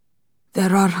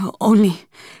"There are only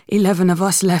 11 of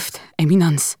us left,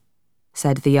 Eminence,"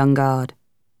 said the young guard.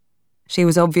 She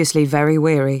was obviously very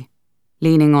weary,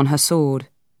 leaning on her sword,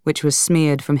 which was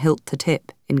smeared from hilt to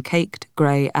tip in caked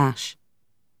grey ash.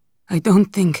 "I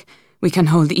don't think we can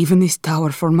hold even this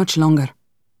tower for much longer."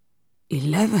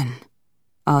 11?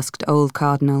 asked old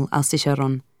Cardinal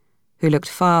Alcicheron, who looked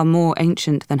far more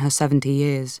ancient than her 70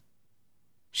 years.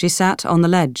 She sat on the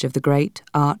ledge of the great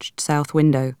arched south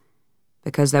window,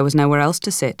 because there was nowhere else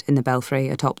to sit in the belfry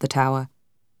atop the tower,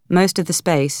 most of the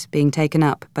space being taken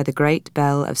up by the great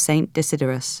bell of St.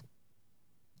 Desiderius.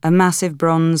 A massive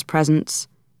bronze presence,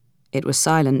 it was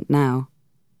silent now.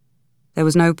 There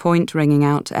was no point ringing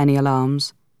out any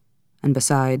alarms, and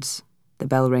besides, the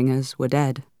bell-ringers were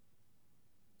dead.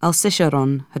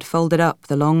 Alcicheron had folded up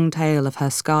the long tail of her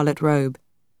scarlet robe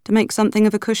to make something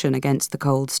of a cushion against the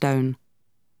cold stone.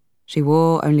 She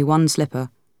wore only one slipper,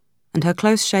 and her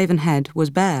close-shaven head was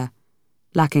bare,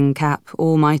 lacking cap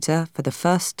or mitre for the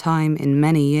first time in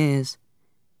many years,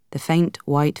 the faint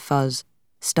white fuzz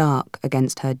stark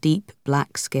against her deep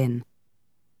black skin.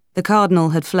 The cardinal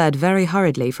had fled very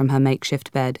hurriedly from her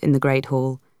makeshift bed in the great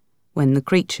hall, when the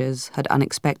creatures had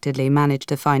unexpectedly managed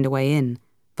to find a way in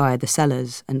via the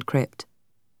cellars and crypt.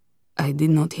 "I did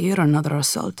not hear another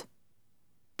assault."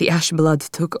 "The ash blood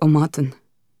took Atherton,"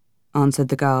 answered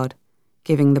the guard,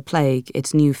 giving the plague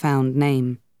its new-found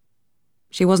name.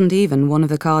 She wasn't even one of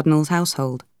the cardinal's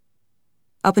household.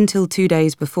 Up until 2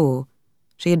 days before,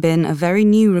 she had been a very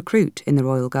new recruit in the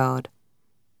royal guard.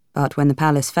 But when the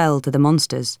palace fell to the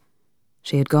monsters,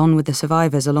 she had gone with the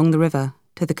survivors along the river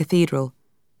to the cathedral,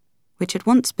 which had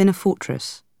once been a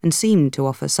fortress and seemed to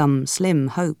offer some slim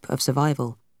hope of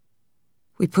survival.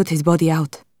 "We put his body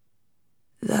out."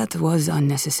 "That was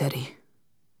unnecessary,"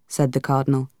 said the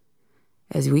cardinal.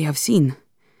 "As we have seen,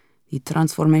 the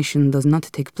transformation does not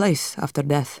take place after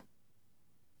death."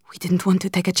 "We didn't want to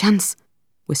take a chance,"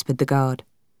 whispered the guard.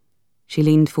 She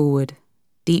leaned forward,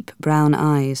 deep brown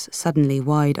eyes suddenly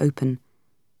wide open,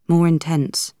 more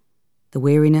intense, the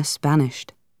weariness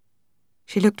banished.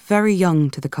 She looked very young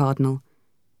to the cardinal,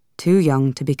 too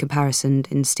young to be comparisoned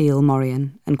in steel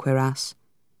morion and cuirass,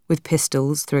 with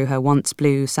pistols through her once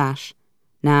blue sash,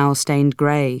 now stained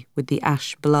grey with the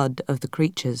ash blood of the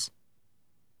creatures.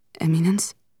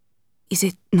 "Eminence, is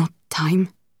it not time?"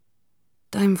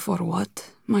 "Time for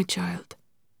what, my child?"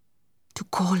 "To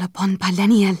call upon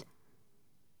Paleniel."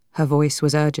 Her voice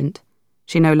was urgent.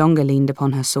 She no longer leaned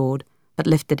upon her sword, but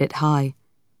lifted it high.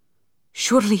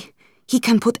 "Surely he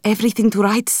can put everything to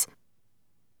rights."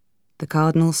 The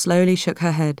cardinal slowly shook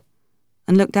her head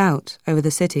and looked out over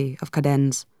the city of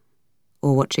Cadens,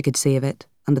 or what she could see of it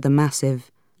under the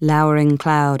massive, lowering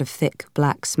cloud of thick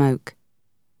black smoke.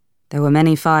 There were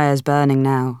many fires burning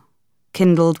now,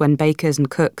 kindled when bakers and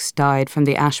cooks died from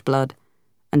the ash blood,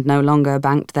 and no longer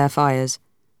banked their fires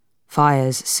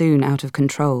soon out of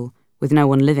control, with no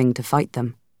one living to fight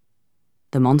them.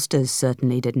 The monsters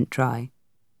certainly didn't try.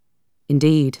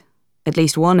 Indeed, at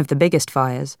least one of the biggest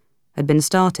fires had been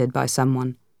started by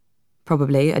someone,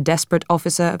 probably a desperate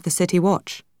officer of the city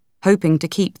watch, hoping to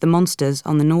keep the monsters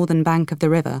on the northern bank of the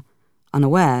river,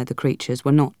 unaware the creatures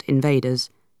were not invaders,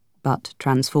 but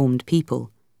transformed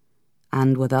people,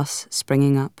 and were thus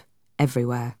springing up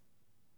everywhere.